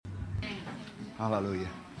Hallelujah.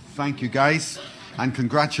 Thank you, guys. And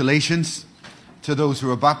congratulations to those who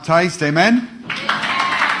are baptized. Amen.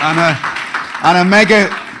 And a mega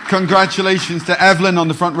congratulations to Evelyn on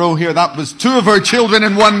the front row here. That was 2 of her children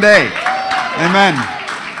in one day. Amen.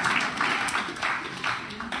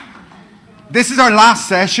 This is our last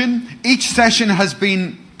session. Each session has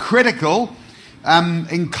been critical,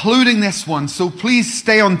 including this one. So please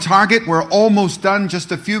stay on target. We're almost done.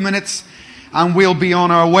 Just a few minutes and we'll be on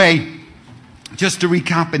our way. Just to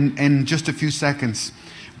recap in just a few seconds.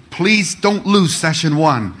 Please don't lose session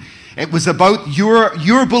 1. It was about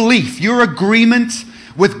your belief, your agreement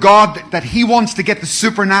with God that He wants to get the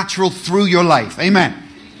supernatural through your life. Amen.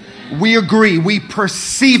 We agree. We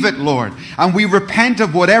perceive it, Lord. And we repent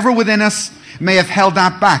of whatever within us may have held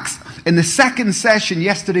that back. In the second session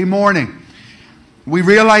yesterday morning, we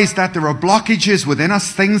realized that there are blockages within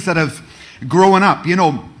us, things that have grown up. You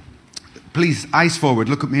know, please, eyes forward.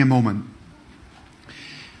 Look at me a moment.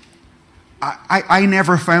 I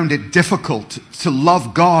never found it difficult to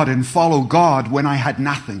love God and follow God when I had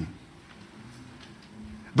nothing.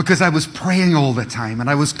 Because I was praying all the time and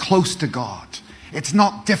I was close to God. It's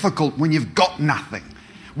not difficult when you've got nothing.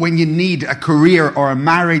 When you need a career or a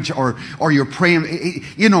marriage or you're praying,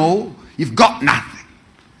 you know, you've got nothing.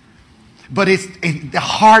 But the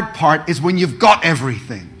hard part is when you've got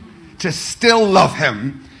everything, to still love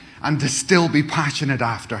Him and to still be passionate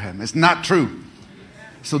after Him. Isn't that true?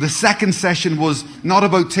 So the second session was not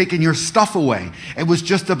about taking your stuff away. It was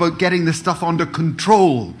just about getting the stuff under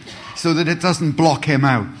control so that it doesn't block Him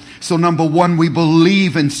out. So number 1, we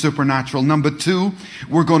believe in supernatural. Number 2,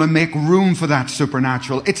 we're going to make room for that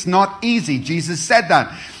supernatural. It's not easy. Jesus said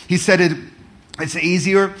that. He said it's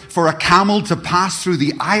easier for a camel to pass through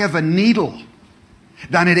the eye of a needle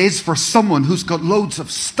than it is for someone who's got loads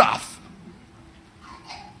of stuff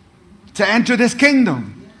to enter this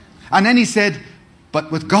kingdom. And then He said, but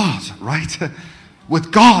with God, right?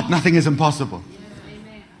 With God, nothing is impossible.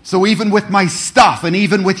 So even with my stuff and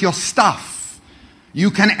even with your stuff, you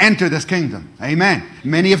can enter this kingdom. Amen.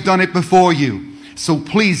 Many have done it before you. So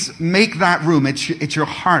please make that room. It's your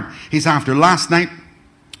heart He's after. Last night,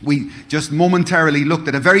 we just momentarily looked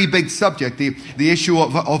at a very big subject, the issue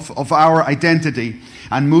of our identity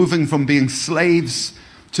and moving from being slaves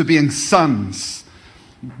to being sons.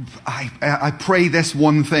 I pray this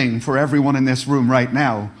one thing for everyone in this room right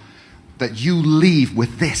now, that you leave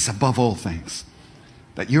with this above all things,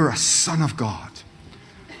 that you're a son of God.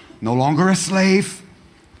 No longer a slave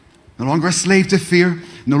to fear,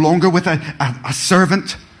 no longer with a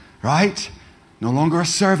servant, right? No longer a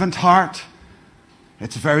servant heart.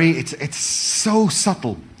 It's so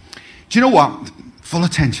subtle. Do you know what? Full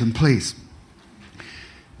attention, please.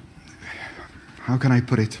 How can I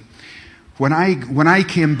put it? When I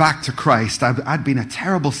came back to Christ, I'd been a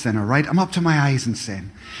terrible sinner, right? I'm up to my eyes in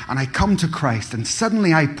sin. And I come to Christ and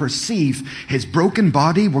suddenly I perceive His broken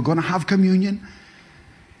body. We're going to have communion.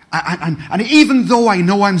 And even though I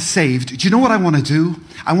know I'm saved, do you know what I want to do?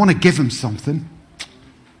 I want to give Him something.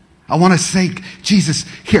 I want to say, Jesus,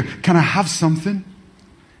 here, can I have something?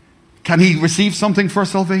 Can He receive something for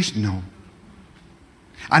salvation? No.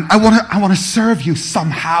 And I want to serve You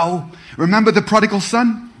somehow. Remember the prodigal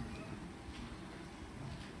son?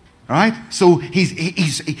 All right? So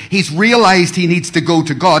he's realized he needs to go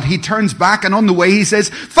to God. He turns back and on the way he says,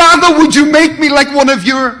 Father, would You make me like one of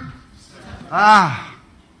your...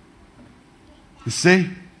 You see?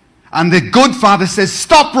 And the good father says,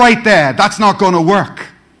 stop right there. That's not going to work.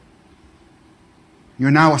 You're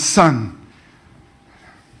now a son.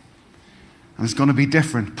 And it's going to be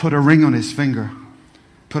different. Put a ring on his finger.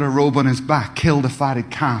 Put a robe on his back. Kill the fatted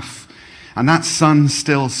calf. And that son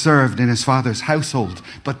still served in his father's household.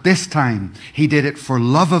 But this time, he did it for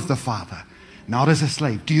love of the Father, not as a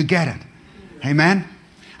slave. Do you get it? Amen?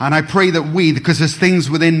 And I pray that because there's things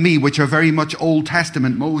within me which are very much Old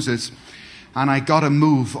Testament Moses, and I got to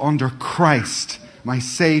move under Christ, my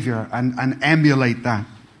Savior, and emulate that.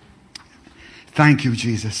 Thank you,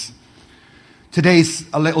 Jesus. Today's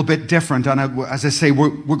a little bit different, and as I say,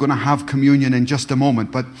 we're going to have communion in just a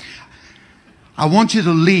moment, but I want you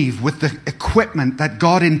to leave with the equipment that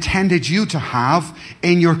God intended you to have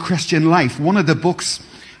in your Christian life. One of the books,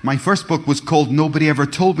 my first book was called Nobody Ever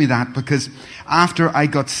Told Me That, because after I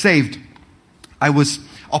got saved, I was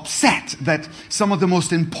upset that some of the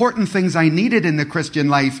most important things I needed in the Christian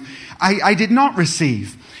life, I did not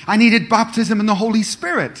receive. I needed baptism in the Holy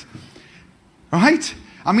Spirit. Right?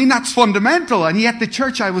 I mean, that's fundamental. And yet the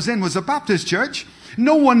church I was in was a Baptist church.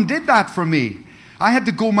 No one did that for me. I had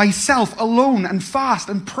to go myself alone and fast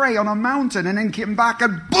and pray on a mountain and then came back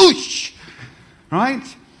and boosh! Right?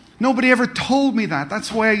 Nobody ever told me that.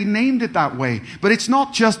 That's why I named it that way. But it's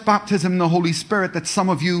not just baptism in the Holy Spirit that some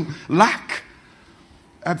of you lack.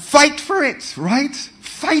 Fight for it, right?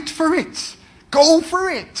 Fight for it. Go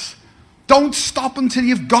for it. Don't stop until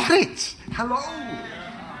you've got it. Hello?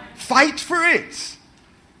 Fight for it.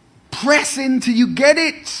 Press in till you get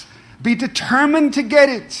it. Be determined to get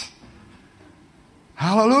it.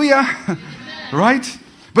 Hallelujah. Right?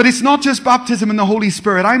 But it's not just baptism in the Holy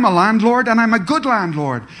Spirit. I'm a landlord, and I'm a good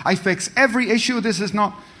landlord. I fix every issue. This is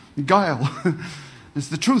not guile. It's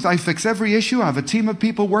the truth. I fix every issue. I have a team of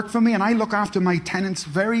people work for me, and I look after my tenants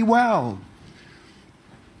very well.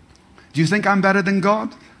 Do you think I'm better than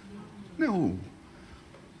God? No.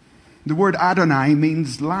 The word Adonai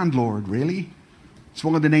means landlord, really. It's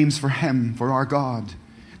one of the names for him, for our God.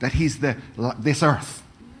 That he's this earth.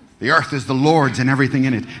 The earth is the Lord's and everything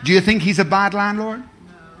in it. Do you think he's a bad landlord?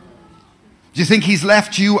 Do you think he's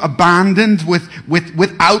left you abandoned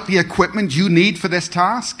without the equipment you need for this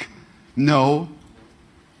task? No.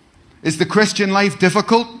 Is the Christian life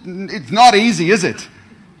difficult? It's not easy, is it?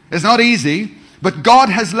 It's not easy. But God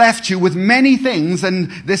has left you with many things,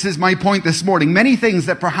 and this is my point this morning, many things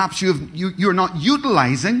that perhaps you're not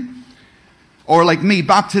utilizing. Or like me,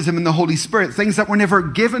 baptism in the Holy Spirit, things that were never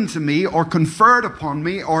given to me or conferred upon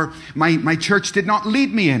me or my church did not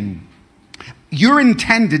lead me in. You're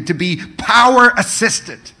intended to be power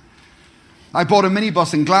assisted. I bought a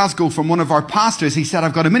minibus in Glasgow from one of our pastors. He said,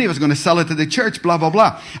 I've got a minibus, I'm going to sell it to the church, blah, blah,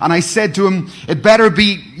 blah. And I said to him, it better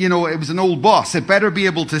be, it was an old bus, it better be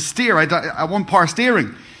able to steer. I want power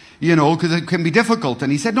steering, because it can be difficult.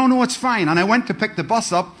 And he said, no, it's fine. And I went to pick the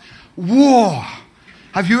bus up. Whoa!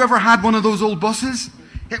 Have you ever had one of those old buses?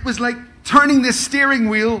 It was like turning this steering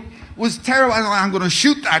wheel was terrible. I'm going to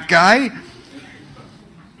shoot that guy.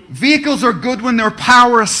 Vehicles are good when they're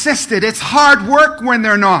power assisted. It's hard work when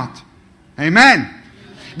they're not. Amen.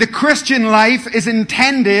 The Christian life is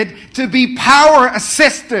intended to be power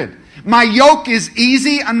assisted. My yoke is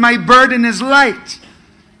easy and my burden is light.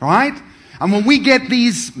 Right? And when we get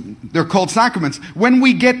these, they're called sacraments. When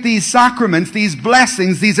we get these sacraments, these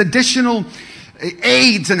blessings, these additional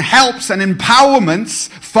aids and helps and empowerments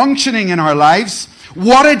functioning in our lives,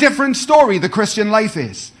 what a different story the Christian life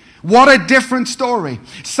is. What a different story.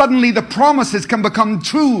 Suddenly the promises can become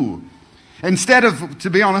true instead of, to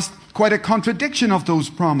be honest, quite a contradiction of those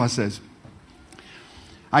promises.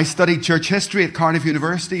 I studied church history at Cardiff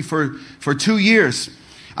University for 2 years.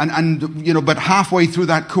 But halfway through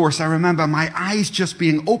that course, I remember my eyes just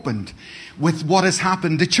being opened with what has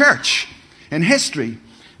happened to church in history.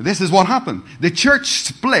 This is what happened. The church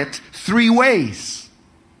split 3 ways.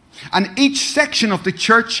 And each section of the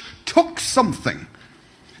church took something.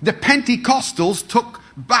 The Pentecostals took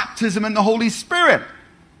baptism in the Holy Spirit.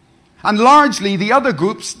 And largely the other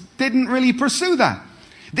groups didn't really pursue that.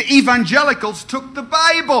 The evangelicals took the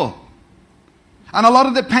Bible. And a lot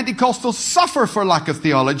of the Pentecostals suffer for lack of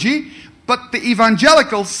theology, but the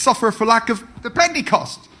evangelicals suffer for lack of the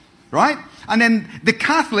Pentecost. Right? And then the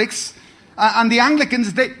Catholics and the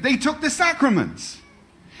Anglicans, they took the sacraments.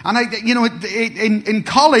 And in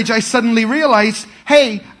college, I suddenly realized,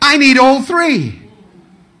 hey, I need all 3.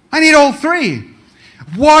 I need all 3.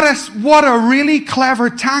 What a really clever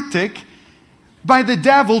tactic by the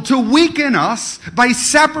devil to weaken us by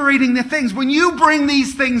separating the things. When you bring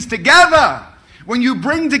these things together, when you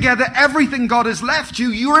bring together everything God has left you,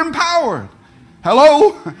 you're empowered.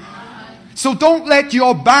 Hello? So don't let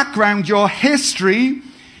your background, your history,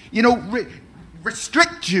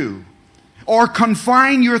 restrict you or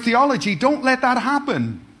confine your theology. Don't let that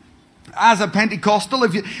happen. As a Pentecostal,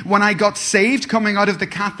 when I got saved coming out of the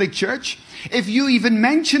Catholic Church, if you even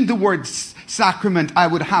mentioned the word sacrament, I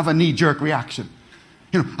would have a knee-jerk reaction.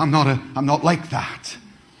 I'm not like that.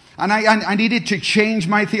 And I needed to change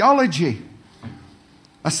my theology.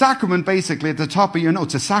 A sacrament, basically, at the top of your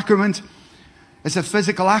notes, a sacrament is a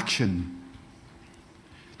physical action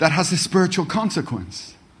that has a spiritual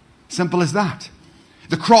consequence. Simple as that.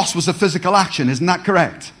 The cross was a physical action, isn't that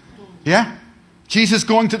correct? Yeah? Jesus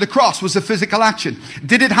going to the cross was a physical action.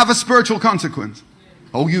 Did it have a spiritual consequence?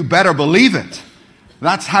 Oh, you better believe it.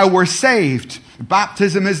 That's how we're saved.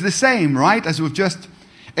 Baptism is the same, right? As we've just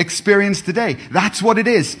experienced today. That's what it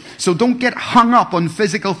is. So don't get hung up on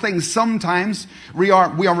physical things. Sometimes we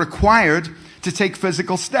are required to take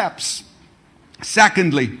physical steps.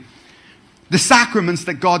 Secondly, the sacraments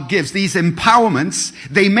that God gives, these empowerments,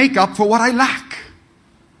 they make up for what I lack.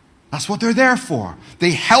 That's what they're there for.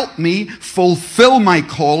 They help me fulfill my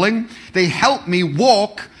calling. They help me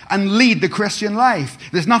walk and lead the Christian life.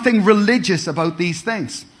 There's nothing religious about these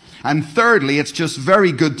things. And thirdly, it's just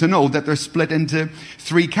very good to know that they're split into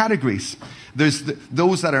 3 categories. There's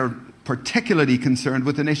those that are particularly concerned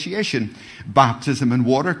with initiation, baptism in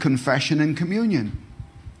water, confession, and communion.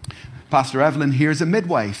 Pastor Evelyn here is a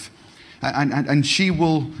midwife, and she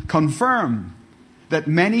will confirm that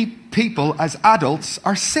many people as adults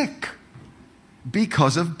are sick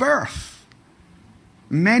because of birth.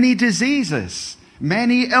 Many diseases,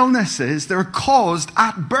 many illnesses, they're caused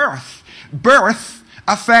at birth. Birth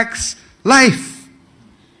affects life.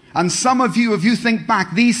 And some of you, if you think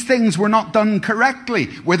back, these things were not done correctly,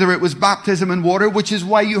 whether it was baptism in water, which is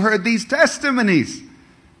why you heard these testimonies.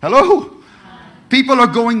 Hello? People are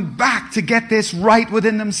going back to get this right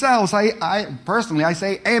within themselves. I personally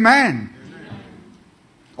say amen.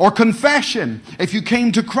 Or confession. If you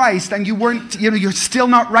came to Christ and you weren't, you're still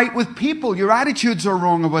not right with people, your attitudes are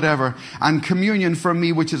wrong or whatever. And communion for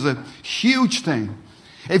me, which is a huge thing.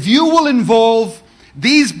 If you will involve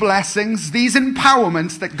these blessings, these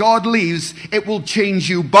empowerments that God leaves, it will change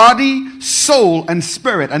you body, soul, and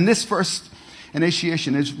spirit. And this first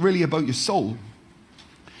initiation is really about your soul.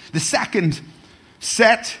 The second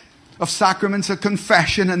set of sacraments are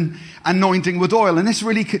confession and anointing with oil. And this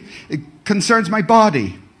really concerns my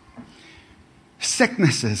body.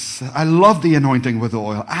 Sicknesses. I love the anointing with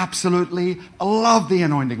oil. Absolutely love the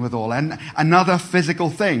anointing with oil. And another physical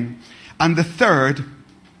thing. And the third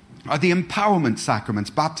are the empowerment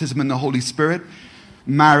sacraments, baptism in the Holy Spirit,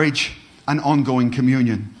 marriage, and ongoing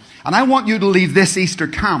communion. And I want you to leave this Easter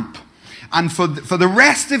camp, and for the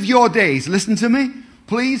rest of your days, listen to me,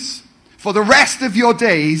 please, for the rest of your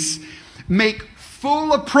days, make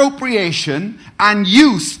full appropriation and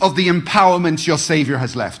use of the empowerments your Savior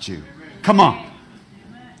has left you. Come on.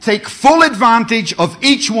 Take full advantage of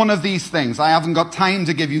each one of these things. I haven't got time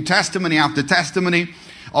to give you testimony after testimony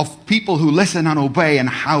of people who listen and obey and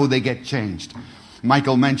how they get changed.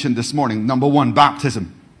 Michael mentioned this morning, number one,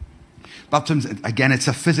 baptism. Baptism, again, it's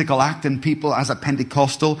a physical act, and people, as a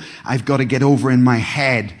Pentecostal, I've got to get over in my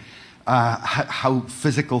head how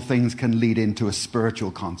physical things can lead into a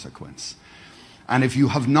spiritual consequence. And if you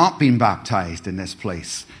have not been baptized in this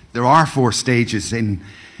place, there are 4 stages in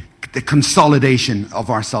the consolidation of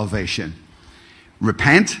our salvation.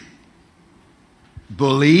 Repent,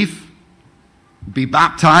 believe, be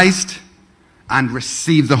baptized, and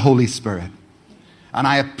receive the Holy Spirit. And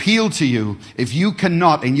I appeal to you, if you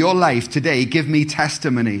cannot in your life today give me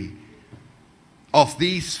testimony of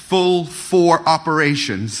these full 4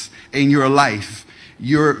 operations in your life,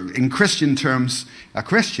 you're, in Christian terms, a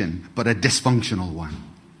Christian, but a dysfunctional one.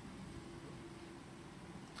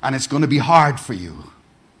 And it's going to be hard for you.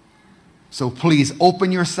 So please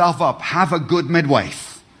open yourself up. Have a good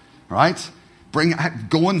midwife, right?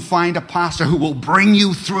 Go and find a pastor who will bring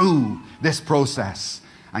you through this process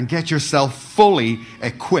and get yourself fully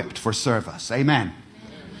equipped for service. Amen.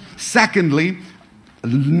 Secondly,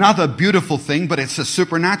 another beautiful thing, but it's a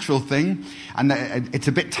supernatural thing, and it's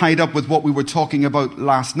a bit tied up with what we were talking about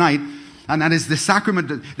last night, and that is the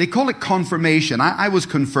sacrament. They call it confirmation. I was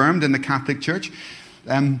confirmed in the Catholic Church.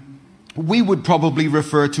 We would probably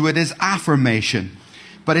refer to it as affirmation.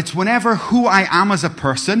 But it's whenever who I am as a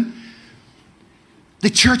person, the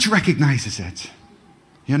church recognizes it.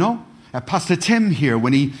 You know? Pastor Tim here,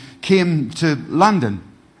 when he came to London,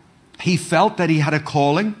 he felt that he had a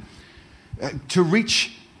calling to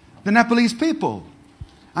reach the Nepalese people.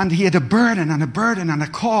 And he had a burden and a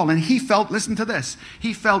call. And he felt, listen to this,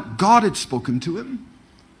 he felt God had spoken to him.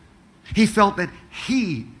 He felt that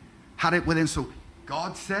he had it within. So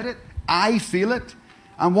God said it, I feel it.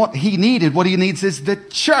 And what he needs is the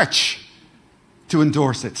church to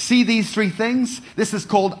endorse it. See these 3 things? This is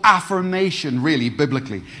called affirmation, really,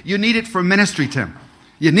 biblically. You need it for ministry, Tim.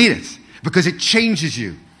 You need it because it changes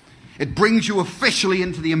you. It brings you officially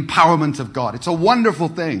into the empowerment of God. It's a wonderful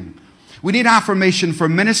thing. We need affirmation for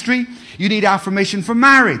ministry. You need affirmation for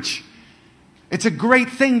marriage. It's a great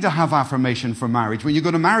thing to have affirmation for marriage. When you're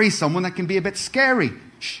going to marry someone, that can be a bit scary.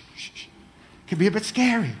 It can be a bit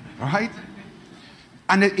scary, all right?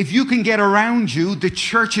 And if you can get around you the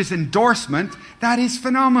church's endorsement, that is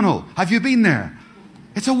phenomenal. Have you been there?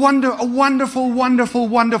 It's a wonderful, wonderful,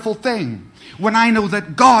 wonderful thing. When I know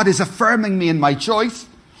that God is affirming me in my choice,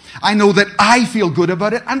 I know that I feel good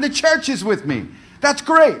about it, and the church is with me. That's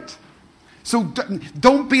great. So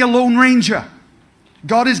don't be a lone ranger.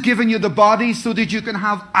 God has given you the body so that you can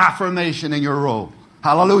have affirmation in your role.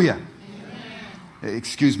 Hallelujah. Amen.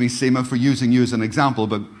 Excuse me, Seema, for using you as an example,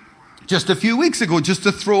 but just a few weeks ago, just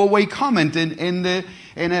a throwaway comment in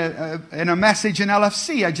a message in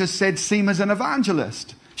LFC, I just said Seema's an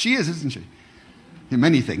evangelist. She is, isn't she? In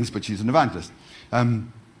many things, but she's an evangelist.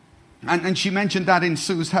 And she mentioned that in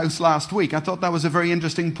Sue's house last week. I thought that was a very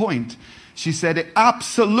interesting point. She said, it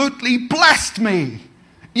absolutely blessed me.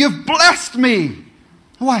 You've blessed me.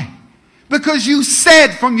 Why? Because you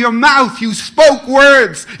said from your mouth, you spoke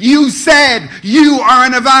words. You said you are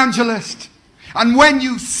an evangelist. And when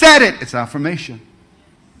you said it, it's affirmation.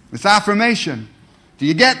 It's affirmation. Do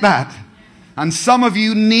you get that? And some of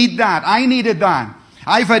you need that. I needed that.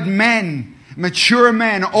 I've had men, mature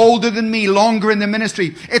men, older than me, longer in the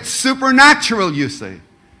ministry. It's supernatural, you see.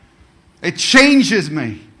 It changes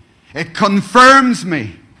me. It confirms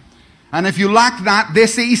me. And if you lack that,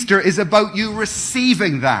 this Easter is about you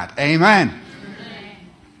receiving that. Amen.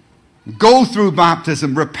 Go through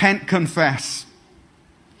baptism, repent, confess.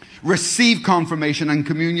 Receive confirmation and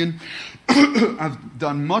communion. I've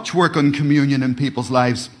done much work on communion in people's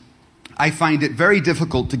lives. I find it very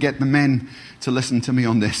difficult to get the men to listen to me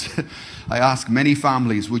on this. I ask many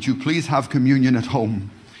families, would you please have communion at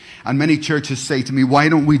home? And many churches say to me, why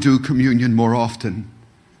don't we do communion more often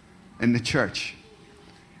in the church?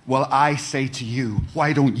 Well, I say to you,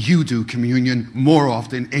 why don't you do communion more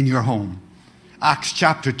often in your home? Acts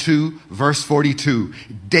chapter 2, verse 42.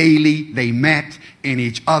 Daily they met in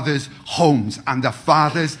each other's homes, and the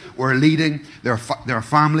fathers were leading their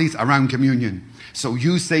families around communion. So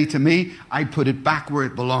you say to me, I put it back where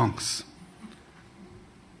it belongs.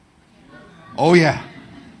 Oh yeah.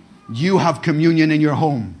 You have communion in your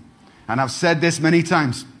home. And I've said this many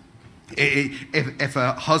times. If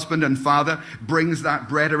a husband and father brings that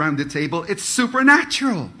bread around the table, it's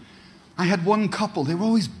supernatural. I had one couple, they were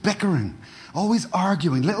always bickering, always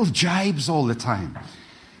arguing, little jibes all the time.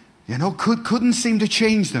 You know, couldn't seem to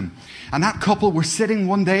change them. And that couple were sitting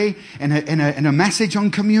one day in a message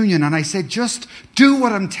on communion, and I said, just do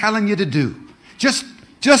what I'm telling you to do.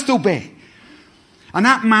 Just obey. And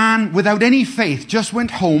that man, without any faith, just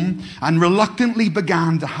went home and reluctantly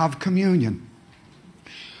began to have communion.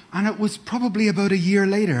 And it was probably about a year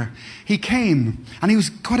later, he came, and he was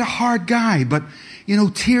quite a hard guy, but, you know,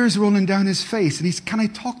 tears rolling down his face. And he's, can I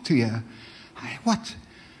talk to you? What?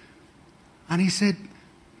 And he said,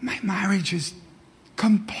 my marriage is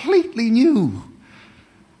completely new.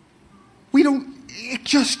 It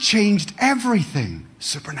just changed everything.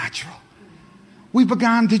 Supernatural. We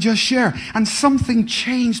began to just share, and something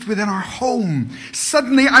changed within our home.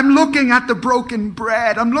 Suddenly, I'm looking at the broken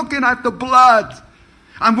bread. I'm looking at the blood.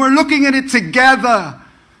 And we're looking at it together.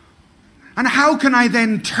 And how can I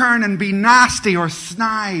then turn and be nasty or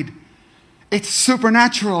snide? It's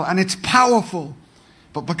supernatural and it's powerful.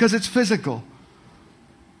 But because it's physical,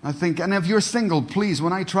 I think, and if you're single, please,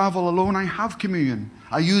 when I travel alone, I have communion.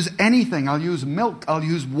 I use anything. I'll use milk. I'll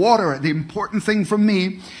use water. The important thing for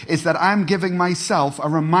me is that I'm giving myself a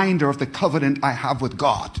reminder of the covenant I have with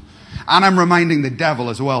God. And I'm reminding the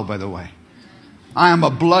devil as well, by the way. I am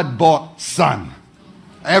a blood-bought son.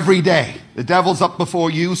 Every day. The devil's up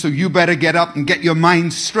before you, so you better get up and get your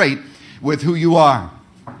mind straight with who you are.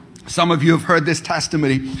 Some of you have heard this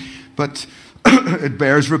testimony, but it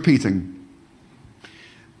bears repeating.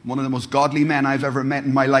 One of the most godly men I've ever met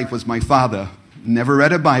in my life was my father. Never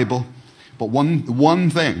read a Bible, but one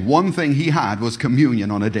thing he had was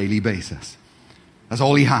communion on a daily basis. That's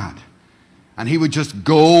all he had. And he would just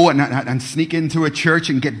go and sneak into a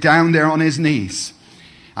church and get down there on his knees.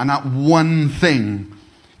 And that one thing,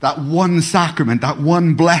 that one sacrament, that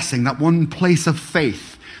one blessing, that one place of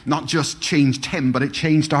faith, not just changed him, but it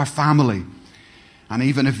changed our family. And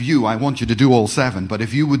even if I want you to do all 7, but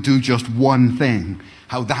if you would do just one thing,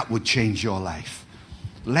 how that would change your life.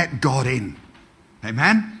 Let God in.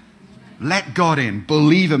 Amen? Let God in.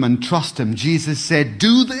 Believe him and trust him. Jesus said,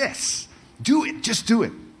 do this. Do it. Just do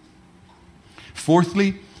it.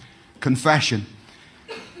 Fourthly, confession.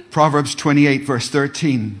 Proverbs 28, verse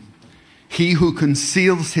 13. He who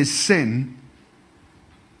conceals his sin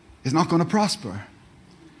is not going to prosper.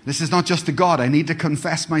 This is not just to God. I need to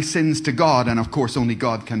confess my sins to God. And of course, only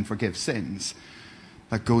God can forgive sins.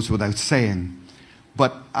 That goes without saying.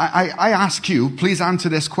 But I ask you, please answer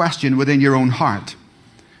this question within your own heart.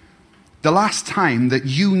 The last time that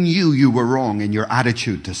you knew you were wrong in your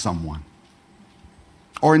attitude to someone,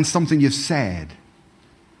 or in something you've said,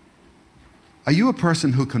 are you a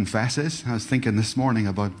person who confesses? I was thinking this morning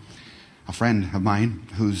about a friend of mine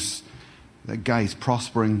that guy's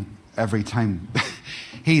prospering every time.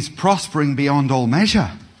 He's prospering beyond all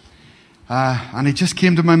measure. And it just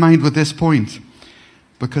came to my mind with this point.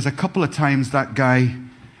 Because a couple of times that guy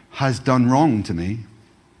has done wrong to me.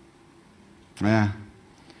 Yeah.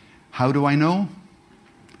 How do I know?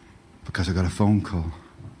 Because I got a phone call.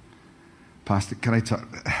 Pastor, can I talk?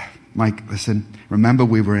 Mike, listen, remember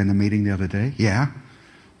we were in a meeting the other day? Yeah.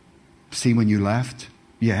 See when you left?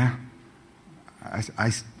 Yeah. I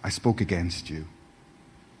spoke against you.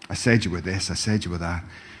 I said you were this, I said you were that.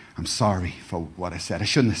 I'm sorry for what I said. I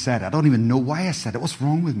shouldn't have said it. I don't even know why I said it. What's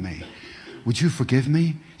wrong with me? Would you forgive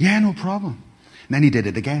me? Yeah, no problem. And then he did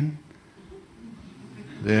it again.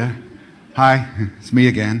 Yeah. Hi, it's me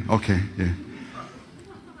again. Okay, yeah.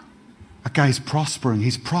 That guy's prospering.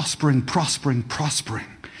 He's prospering.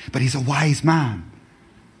 But he's a wise man.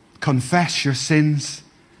 Confess your sins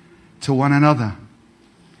to one another.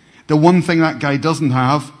 The one thing that guy doesn't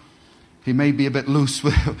have, he may be a bit loose,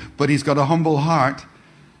 but he's got a humble heart.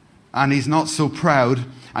 And he's not so proud.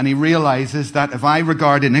 And he realizes that if I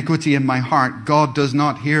regard iniquity in my heart, God does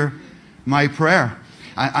not hear my prayer.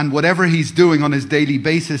 And whatever he's doing on his daily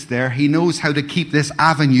basis there, he knows how to keep this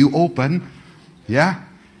avenue open. Yeah?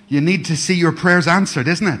 You need to see your prayers answered,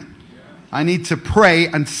 isn't it? I need to pray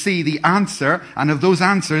and see the answer. And if those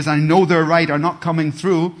answers, I know they're right, are not coming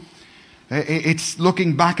through, it's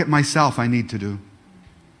looking back at myself I need to do.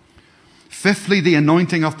 Fifthly, the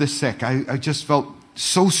anointing of the sick. I just felt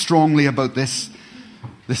so strongly about this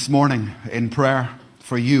morning in prayer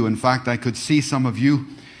for you. In fact, I could see some of you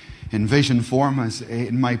in vision form as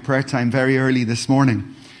in my prayer time very early this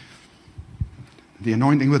morning. The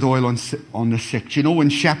anointing with oil on the sick. Do you know when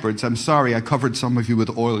shepherds, I'm sorry, I covered some of you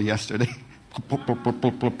with oil yesterday.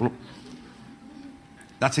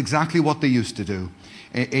 That's exactly what they used to do.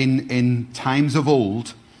 In times of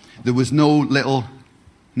old, there was no little,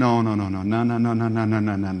 no.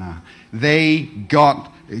 They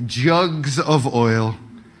got jugs of oil,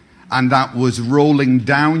 and that was rolling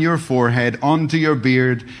down your forehead, onto your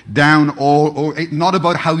beard, down all not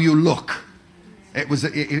about how you look. It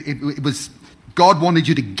was God wanted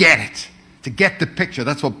you to get it, to get the picture.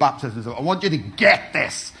 That's what baptism is about. I want you to get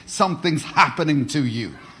this. Something's happening to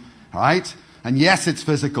you. All right? And yes, it's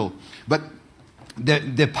physical. But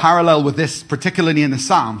the parallel with this, particularly in the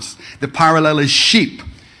Psalms, the parallel is sheep.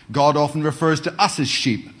 God often refers to us as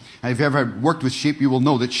sheep. And if you've ever worked with sheep, you will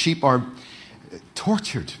know that sheep are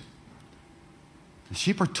tortured.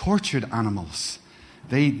 Sheep are tortured animals.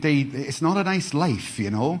 It's not a nice life, you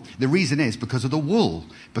know. The reason is because of the wool.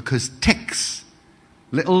 Because ticks,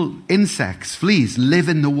 little insects, fleas, live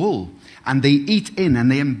in the wool. And they eat in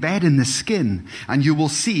and they embed in the skin. And you will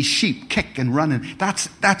see sheep kick and run.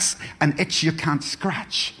 That's an itch you can't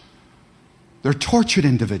scratch. They're tortured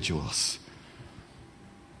individuals.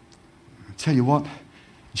 I'll tell you what,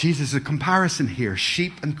 Jesus is a comparison here.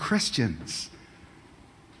 Sheep and Christians.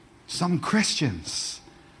 Some Christians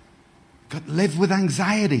live with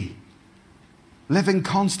anxiety, living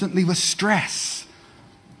constantly with stress.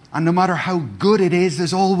 And no matter how good it is,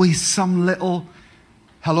 there's always some little,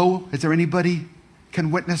 hello, is there anybody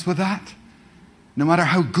can witness with that? No matter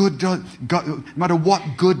how good no matter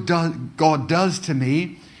what good God does to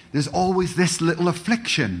me, there's always this little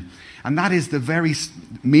affliction. And that is the very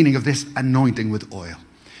meaning of this anointing with oil.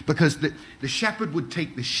 Because the shepherd would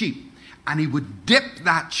take the sheep and he would dip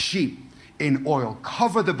that sheep in oil,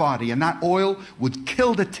 cover the body, and that oil would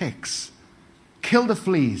kill the ticks, kill the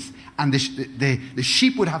fleas, and the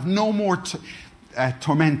sheep would have no more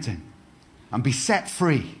tormenting and be set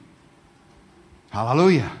free.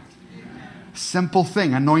 Hallelujah. Amen. Simple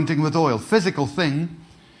thing, anointing with oil. Physical thing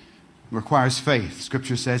requires faith.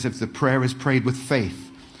 Scripture says if the prayer is prayed with faith.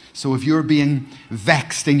 So if you're being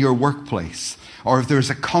vexed in your workplace, or if there's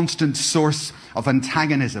a constant source of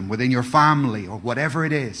antagonism within your family, or whatever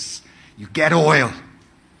it is, you get oil.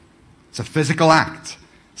 It's a physical act.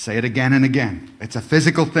 Say it again and again. It's a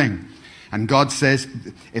physical thing. And God says,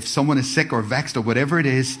 if someone is sick or vexed or whatever it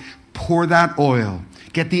is, pour that oil.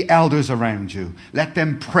 Get the elders around you. Let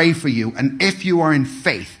them pray for you. And if you are in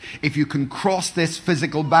faith, if you can cross this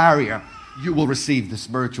physical barrier, you will receive the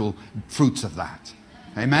spiritual fruits of that.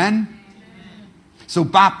 Amen? So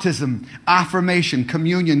baptism, affirmation,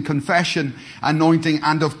 communion, confession, anointing,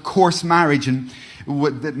 and of course marriage. And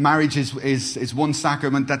marriage is one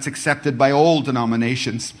sacrament that's accepted by all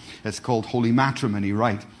denominations. It's called holy matrimony,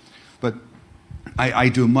 right? But I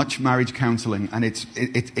do much marriage counseling, and it's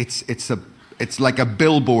like a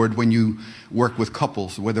billboard when you work with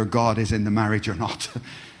couples, whether God is in the marriage or not.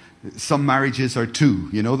 Some marriages are two,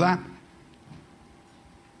 you know that?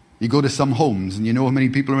 You go to some homes, and you know how many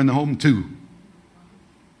people are in the home? 2.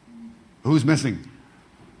 Who's missing?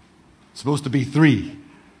 It's supposed to be 3.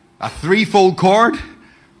 A threefold cord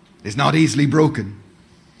is not easily broken.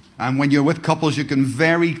 And when you're with couples, you can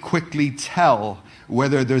very quickly tell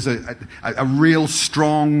whether there's a real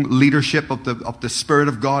strong leadership of the Spirit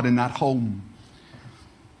of God in that home.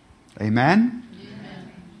 Amen?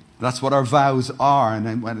 Amen. That's what our vows are. And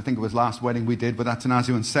I think it was last wedding we did with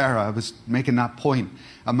Atanasio and Sarah. I was making that point.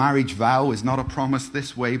 A marriage vow is not a promise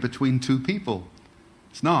this way between two people.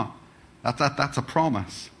 It's not. That's a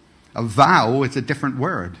promise. A vow is a different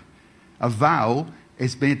word. A vow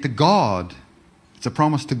is made to God. It's a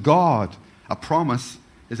promise to God. A promise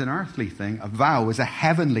is an earthly thing. A vow is a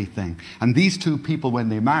heavenly thing. And these two people, when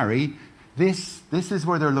they marry, this is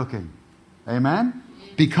where they're looking. Amen?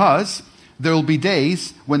 Because there will be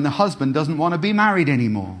days when the husband doesn't want to be married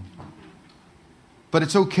anymore. But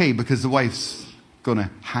it's okay because the wife's going to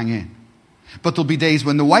hang in. But there'll be days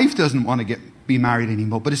when the wife doesn't want to be married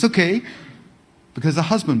anymore. But it's okay because the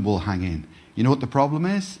husband will hang in. You know what the problem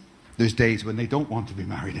is? There's days when they don't want to be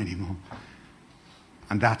married anymore.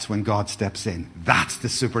 And that's when God steps in. That's the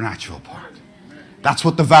supernatural part. That's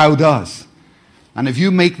what the vow does. And if you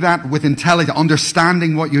make that with intelligence,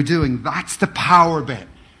 understanding what you're doing, that's the power bit.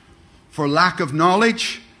 For lack of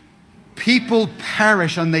knowledge, people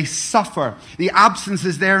perish and they suffer. The absence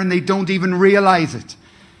is there and they don't even realize it.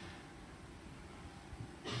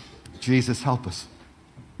 Jesus, help us.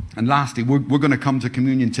 And lastly, we're going to come to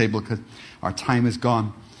communion table because our time is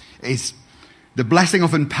gone. Is the blessing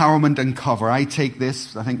of empowerment and cover. I take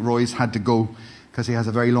this. I think Roy's had to go because he has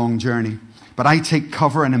a very long journey. But I take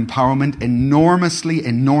cover and empowerment enormously,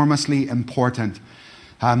 enormously important.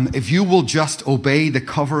 If you will just obey the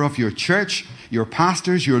cover of your church, your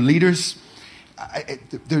pastors, your leaders,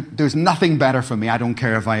 there's nothing better for me. I don't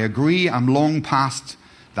care if I agree. I'm long past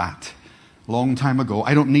that. Long time ago.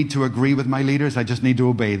 I don't need to agree with my leaders. I just need to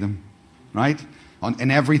obey them. Right?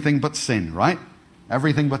 In everything but sin. Right?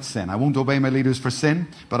 Everything but sin. I won't obey my leaders for sin,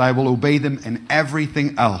 but I will obey them in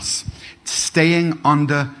everything else. Staying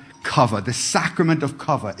under cover. The sacrament of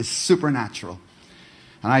cover is supernatural.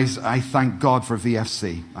 And I thank God for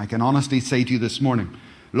VFC. I can honestly say to you this morning,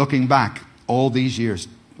 looking back all these years,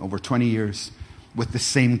 over 20 years, with the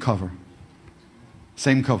same cover.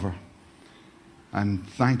 Same cover. And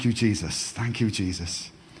thank you, Jesus. Thank you,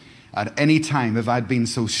 Jesus. At any time, if I'd been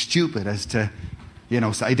so stupid as to,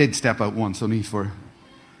 so I did step out once, only for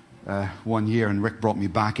 1 year, and Rick brought me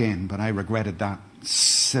back in, but I regretted that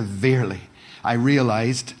severely. I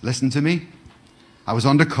realized, listen to me, I was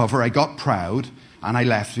undercover, I got proud, and I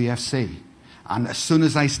left VFC. And as soon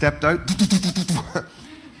as I stepped out, it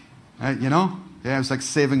was like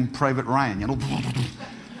Saving Private Ryan,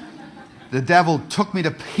 The devil took me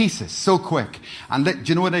to pieces so quick. And do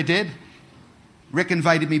you know what I did? Rick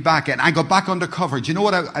invited me back in. I got back undercover. Do you know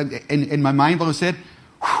what in my mind what I said?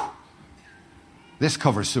 This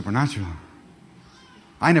cover is supernatural.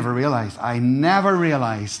 I never realized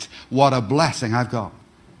what a blessing I've got.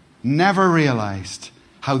 Never realized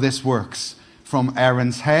how this works. From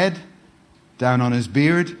Aaron's head, down on his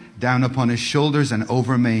beard, down upon his shoulders, and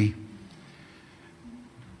over me.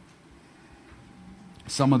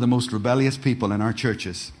 Some of the most rebellious people in our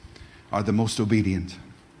churches are the most obedient.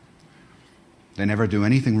 They never do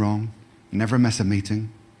anything wrong, never miss a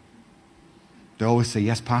meeting. They always say,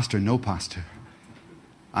 yes, pastor, no, pastor.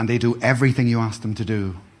 And they do everything you ask them to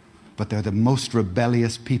do. But they're the most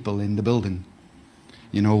rebellious people in the building.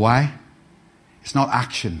 You know why? It's not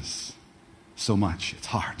actions so much, it's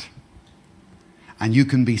heart. And you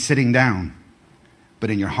can be sitting down,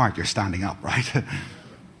 but in your heart you're standing up, right?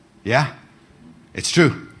 Yeah? It's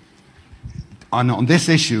true. On this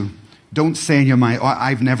issue, don't say in your mind, oh,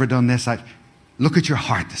 I've never done this. Look at your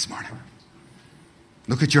heart this morning.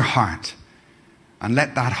 Look at your heart. And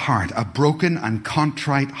let that heart, a broken and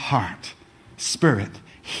contrite heart, spirit,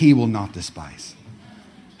 He will not despise.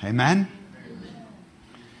 Amen?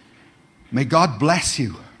 May God bless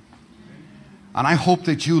you. And I hope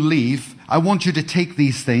that you leave. I want you to take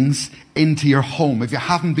these things into your home. If you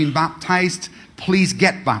haven't been baptized, please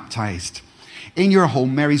get baptized. In your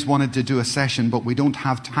home, Mary's wanted to do a session, but we don't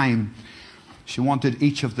have time. She wanted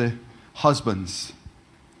each of the husbands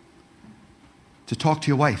to talk to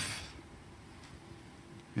your wife.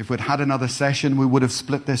 If we'd had another session, we would have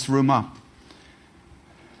split this room up.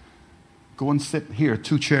 Go and sit here,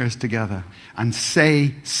 2 chairs together, and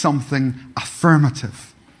say something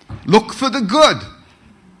affirmative. Look for the good.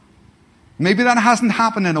 Maybe that hasn't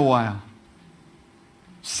happened in a while.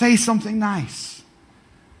 Say something nice.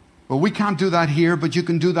 Well, we can't do that here, but you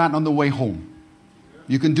can do that on the way home.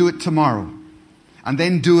 You can do it tomorrow. And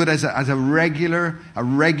then do it as a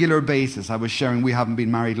regular basis. I was sharing, we haven't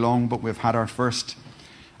been married long, but we've had our first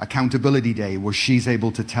accountability day where she's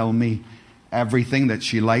able to tell me everything that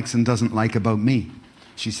she likes and doesn't like about me.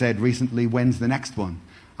 She said recently, when's the next one?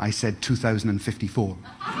 I said 2054.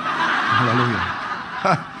 Hallelujah.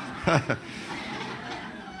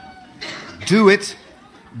 Do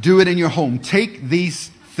it in your home. Take these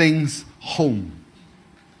things things home.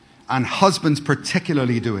 And husbands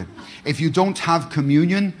particularly do it. If you don't have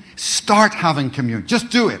communion, start having communion. Just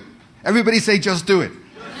do it. Everybody say, just do it.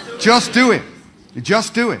 Just do it.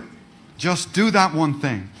 Just do it. Just do that one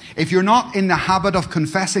thing. If you're not in the habit of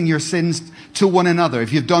confessing your sins to one another,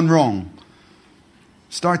 if you've done wrong,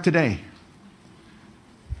 start today.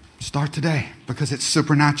 Start today, because it's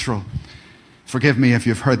supernatural. Forgive me if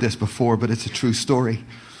you've heard this before, but it's a true story.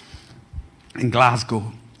 In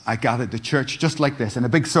Glasgow, I gathered the church just like this, in a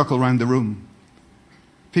big circle around the room.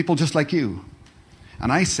 People just like you.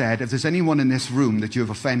 And I said, if there's anyone in this room that you have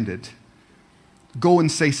offended, go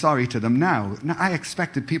and say sorry to them now. Now, I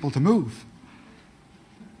expected people to move.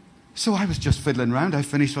 So I was just fiddling around. I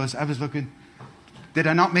finished, I was looking. Did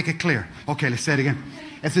I not make it clear? Okay, let's say it again.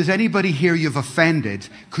 If there's anybody here you've offended,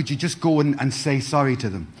 could you just go and say sorry to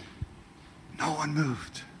them? No one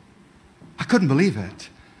moved. I couldn't believe it.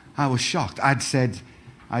 I was shocked.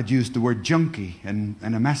 I'd used the word junkie in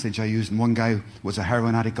a message I used, and one guy was a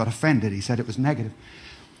heroin addict, got offended. He said it was negative.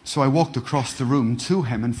 So I walked across the room to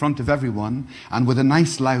him in front of everyone, and with a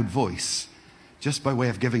nice loud voice, just by way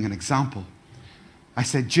of giving an example, I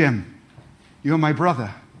said, Jim, you're my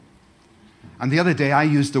brother. And the other day I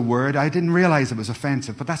used a word, I didn't realize it was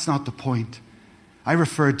offensive, but that's not the point. I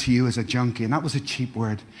referred to you as a junkie, and that was a cheap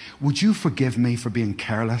word. Would you forgive me for being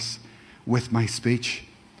careless with my speech?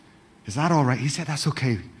 Is that all right? He said, that's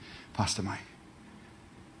okay, Pastor Mike.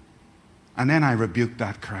 And then I rebuked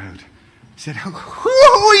that crowd. I said, who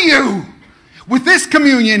are you with this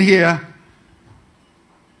communion here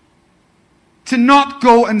to not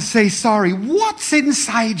go and say sorry? What's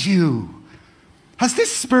inside you? Has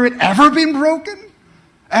this spirit ever been broken?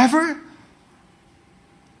 Ever?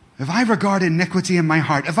 If I regard iniquity in my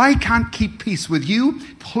heart, if I can't keep peace with you,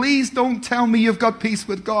 please don't tell me you've got peace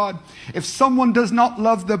with God. If someone does not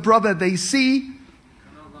love the brother they see,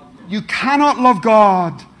 you cannot love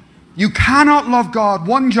God. You cannot love God.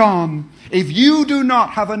 1 John, if you do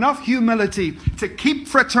not have enough humility to keep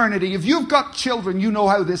fraternity, if you've got children, you know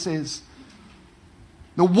how this is.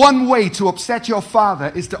 The one way to upset your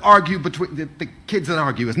father is to argue between the kids that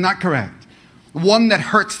argue. Isn't that correct? One that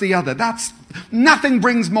hurts the other. Nothing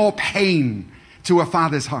brings more pain to a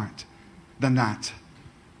father's heart than that.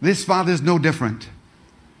 This father's no different.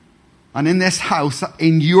 And in this house,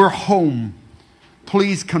 in your home,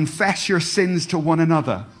 please confess your sins to one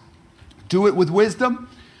another. Do it with wisdom,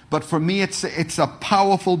 but for me it's a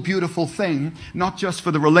powerful, beautiful thing, not just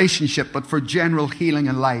for the relationship, but for general healing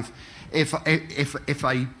in life. If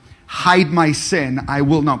I hide my sin, I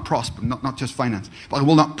will not prosper. Not just finance, but I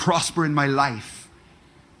will not prosper in my life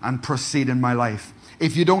and proceed in my life.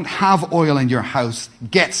 If you don't have oil in your house,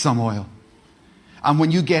 get some oil. And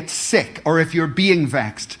when you get sick, or if you're being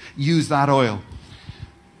vexed, use that oil.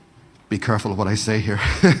 Be careful of what I say here.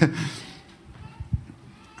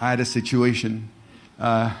 I had a situation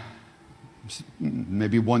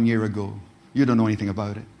maybe 1 year ago. You don't know anything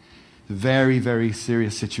about it. Very, very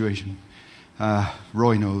serious situation.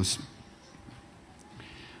 Roy knows.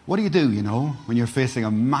 What do you do, when you're facing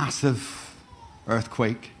a massive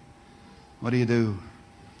earthquake? What do?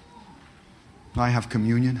 I have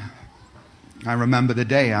communion. I remember the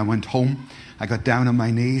day I went home. I got down on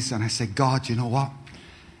my knees and I said, God, you know what?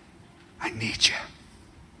 I need you.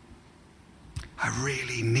 I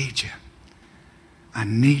really need you. I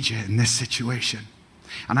need you in this situation.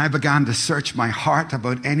 And I began to search my heart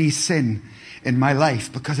about any sin in my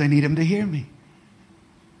life because I need him to hear me.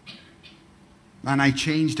 And I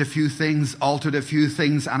changed a few things, altered a few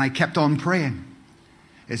things, and I kept on praying.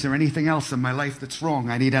 Is there anything else in my life that's wrong?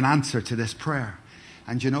 I need an answer to this prayer.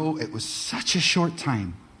 And it was such a short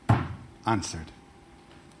time answered.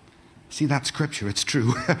 See, that scripture, it's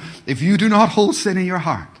true. If you do not hold sin in your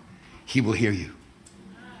heart, he will hear you.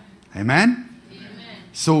 Amen?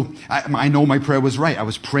 So I know my prayer was right. I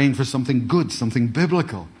was praying for something good, something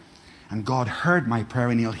biblical. And God heard my prayer,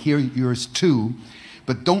 and he'll hear yours too.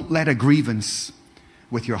 But don't let a grievance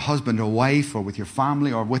with your husband or wife or with your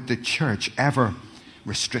family or with the church ever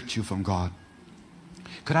restrict you from God.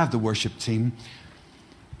 Could I have the worship team?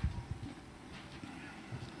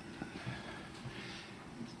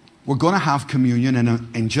 We're going to have communion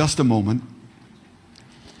in just a moment.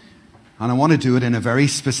 And I want to do it in a very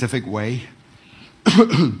specific way.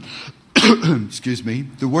 Excuse me.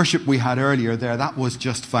 The worship we had earlier there, that was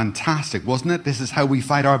just fantastic, wasn't it? This is how we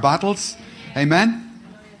fight our battles. Amen?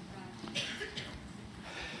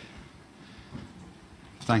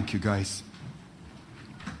 Thank you, guys.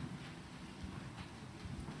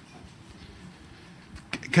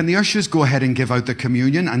 Can the ushers go ahead and give out the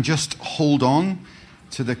communion and just hold on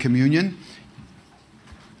to the communion?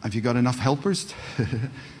 Have you got enough helpers?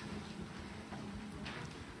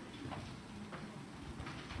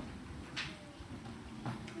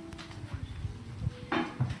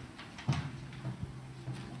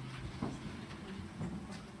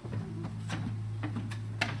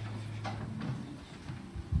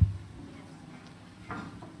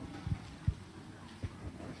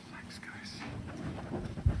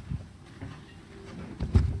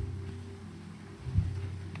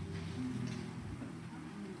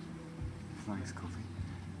 Thanks, Kofi.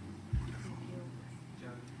 Wonderful.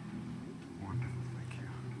 Wonderful, thank you.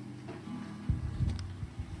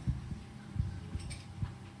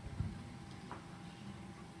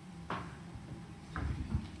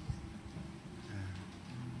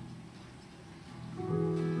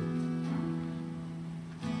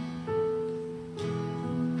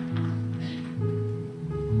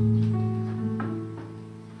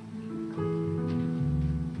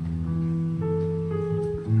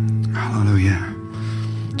 Hallelujah.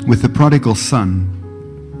 With the prodigal son,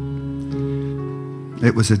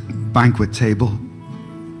 it was a banquet table.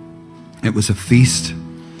 It was a feast.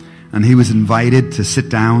 And he was invited to sit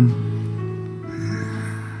down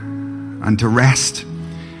and to rest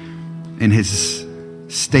in his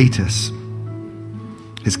status,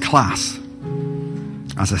 his class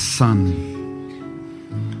as a son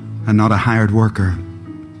and not a hired worker.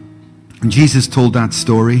 And Jesus told that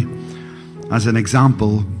story as an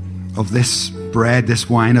example of this bread, this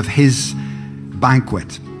wine, of his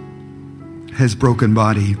banquet, his broken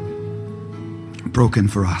body, broken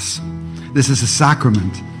for us. This is a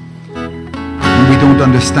sacrament, and we don't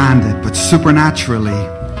understand it, but supernaturally,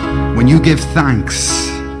 when you give thanks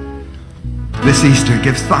this Easter,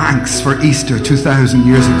 give thanks for Easter 2,000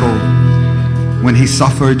 years ago, when he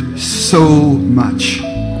suffered so much.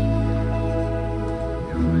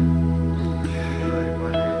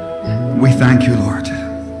 We thank you, Lord.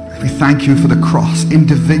 We thank you for the cross.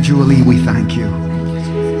 Individually, we thank you.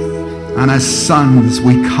 And as sons,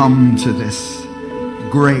 we come to this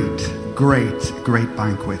great, great, great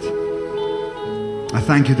banquet. I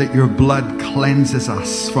thank you that your blood cleanses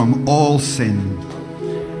us from all sin.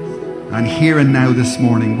 And here and now this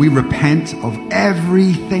morning, we repent of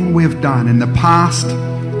everything we've done in the past,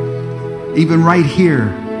 even right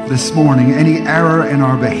here this morning, any error in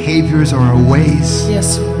our behaviors or our ways.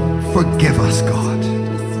 Yes. Forgive us, God.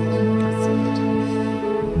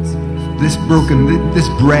 This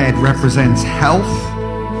bread represents health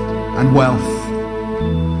and wealth.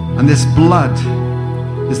 And this blood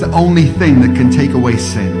is the only thing that can take away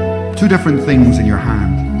sin. Two different things in your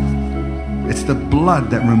hand. It's the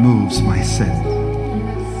blood that removes my sin.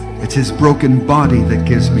 It's his broken body that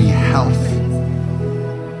gives me health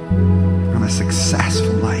and a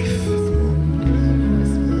successful life.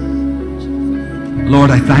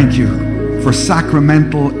 Lord, I thank you for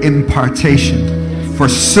sacramental impartation, for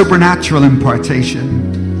supernatural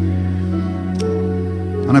impartation.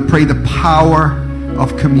 And I pray the power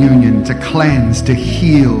of communion to cleanse, to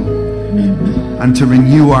heal, and to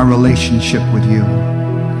renew our relationship with you.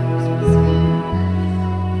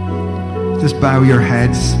 Just bow your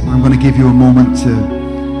heads. I'm going to give you a moment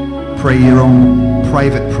to pray your own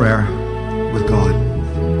private prayer with God.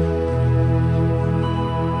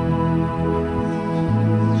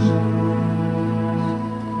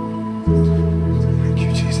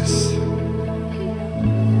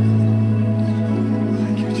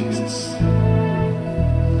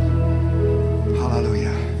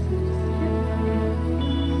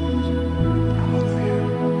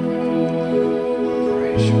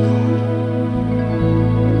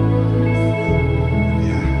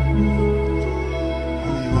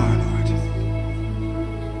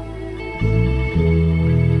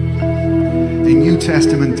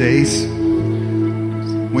 Testament days,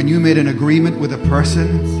 when you made an agreement with a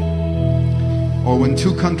person, or when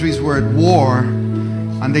two countries were at war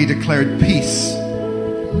and they declared peace,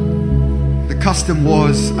 the custom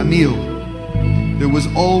was a meal. There was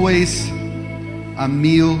always a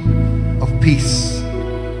meal of peace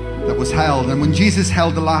that was held. And when Jesus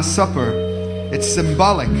held the Last Supper, it's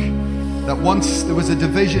symbolic that once there was a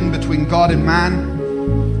division between God and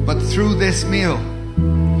man, but through this meal,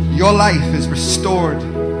 your life is restored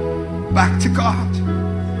back to God.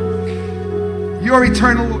 Your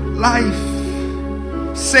eternal life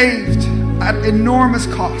saved at enormous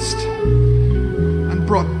cost and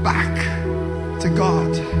brought back to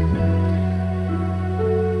God.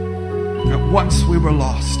 That once we were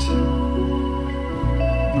lost,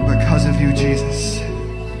 and because of you, Jesus,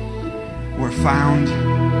 we're found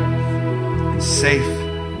and safe.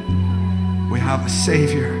 We have a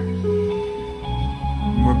Savior.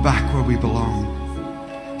 We're back where we belong.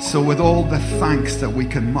 So with all the thanks that we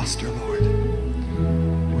can muster,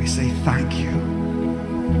 Lord, we say thank you.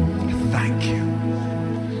 Thank you.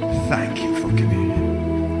 Thank you for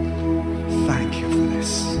communion. Thank you for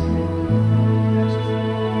this.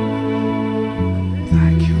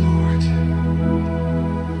 Thank you, Lord.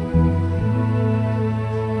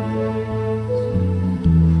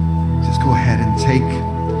 Just go ahead and take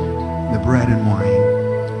the bread and wine.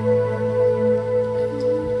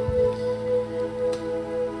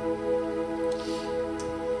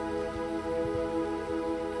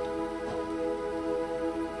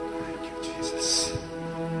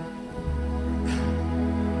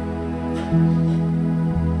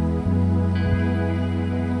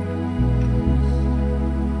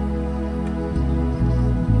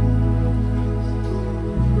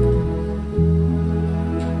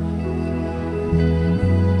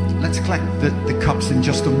 The cups in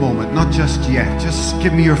just a moment, not just yet. Just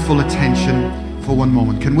give me your full attention for one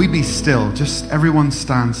moment. Can we be still? Just everyone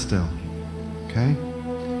stand still. Okay?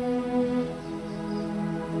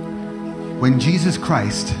 When Jesus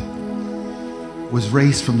Christ was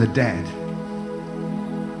raised from the dead,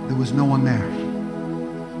 there was no one there.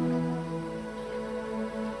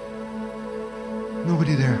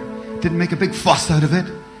 Nobody there. Didn't make a big fuss out of it.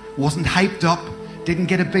 Wasn't hyped up. Didn't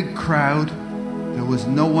get a big crowd. There was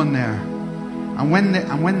no one there. And when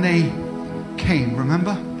they came,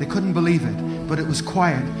 remember? They couldn't believe it, but it was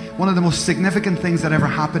quiet. One of the most significant things that ever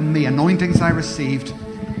happened to me, anointings I received,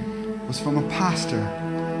 was from a pastor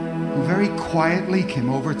who very quietly came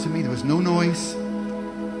over to me. There was no noise.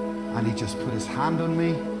 And he just put his hand on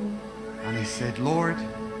me and he said, Lord,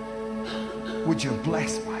 would you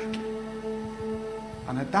bless Mike?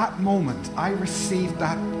 And at that moment, I received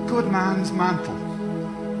that good man's mantle.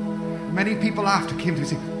 Many people after came to me and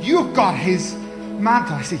said, you've got his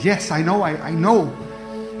mantle. I said, yes, I know, I know.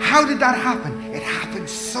 How did that happen? It happened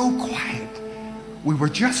so quiet. We were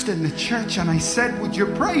just in the church and I said, would you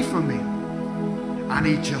pray for me? And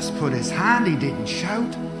he just put his hand, he didn't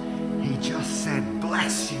shout. He just said,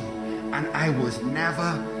 bless you. And I was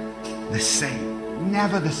never the same.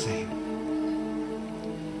 Never the same.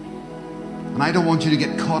 And I don't want you to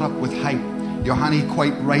get caught up with hype. Johanny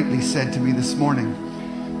quite rightly said to me this morning,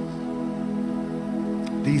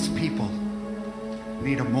 these people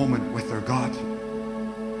need a moment with their God.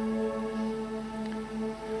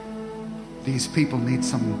 These people need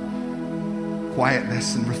some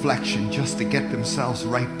quietness and reflection just to get themselves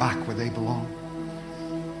right back where they belong.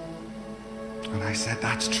 And I said,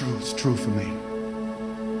 that's true. It's true for me.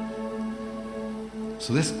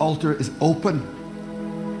 So this altar is open.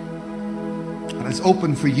 And it's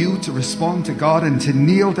open for you to respond to God and to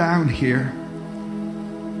kneel down here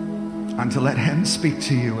and to let Him speak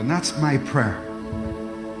to you. And that's my prayer,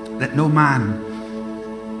 that no man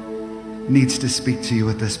needs to speak to you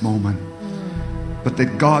at this moment, but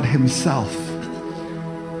that God Himself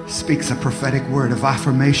speaks a prophetic word of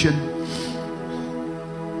affirmation.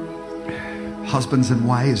 Husbands and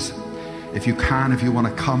wives, if you want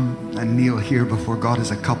to come and kneel here before God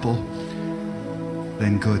as a couple,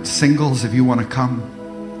 then good. Singles, if you want to come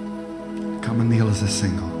and kneel as a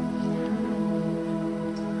single.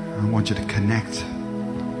 I want you to connect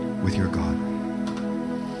with your God.